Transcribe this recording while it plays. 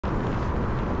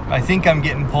I think I'm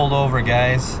getting pulled over,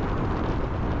 guys.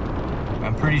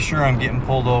 I'm pretty sure I'm getting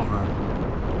pulled over.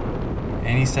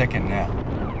 Any second now.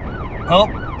 Oh,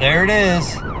 there it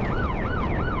is. We know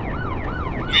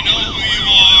who you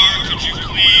are. Could you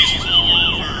please pull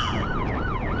over?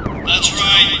 That's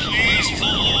right, please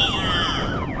pull over.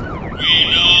 We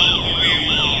know who you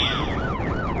are.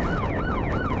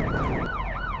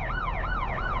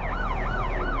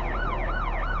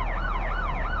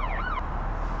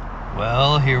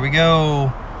 Well, here we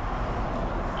go.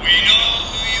 We know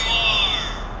who you are.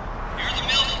 You're the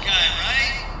milk guy,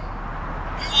 right?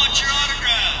 We want your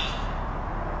autograph.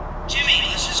 Jimmy,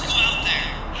 let's just go out there.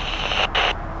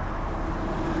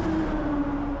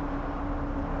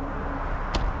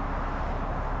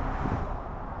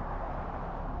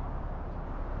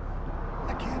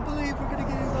 I can't believe we're gonna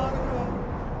get his autograph.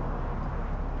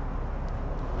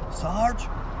 Sarge,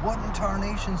 what in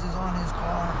tarnations is on his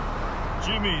car?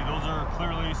 Jimmy, those are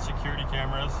clearly security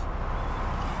cameras.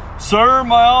 Sir,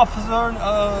 my officer,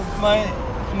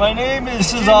 my name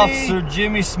is Officer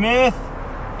Jimmy Smith,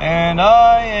 and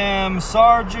I am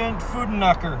Sergeant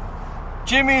Fudenucker.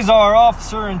 Jimmy's our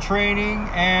officer in training,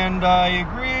 and I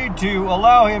agreed to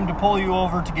allow him to pull you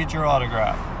over to get your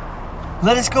autograph.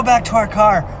 Let us go back to our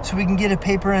car so we can get a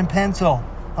paper and pencil,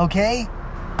 okay?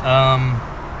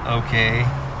 Okay.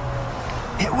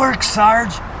 It works,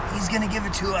 Sarge. He's gonna give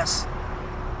it to us.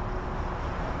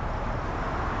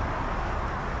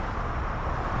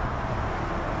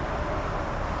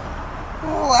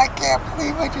 Oh, I can't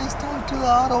believe I just talked to the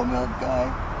auto milk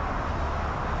guy.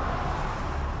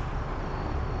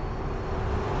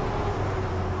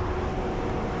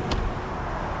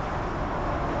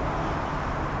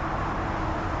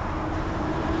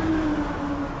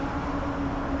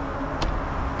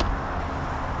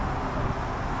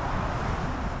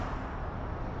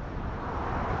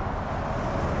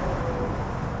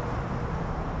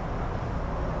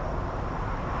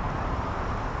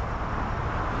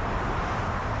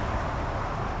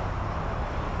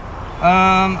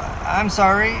 I'm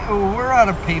sorry, we're out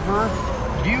of paper.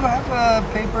 Do you have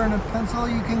a paper and a pencil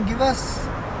you can give us?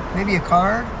 Maybe a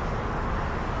card?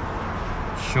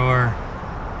 Sure.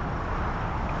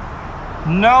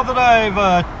 Now that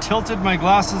I've tilted my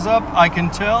glasses up, I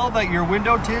can tell that your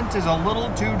window tint is a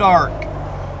little too dark.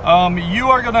 You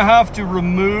are gonna have to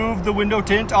remove the window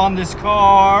tint on this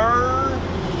car.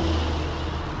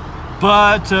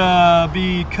 But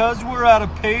because we're out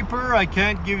of paper, I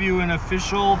can't give you an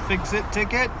official fix-it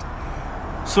ticket.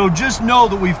 So just know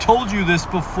that we've told you this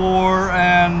before,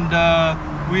 and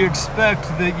we expect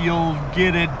that you'll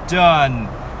get it done.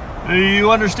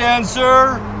 You understand,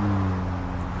 sir?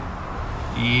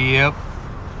 Yep.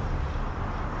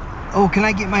 Oh, can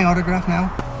I get my autograph now?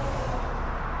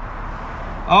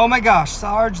 Oh my gosh,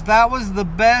 Sarge, that was the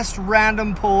best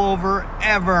random pullover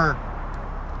ever.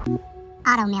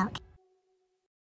 Auto milk.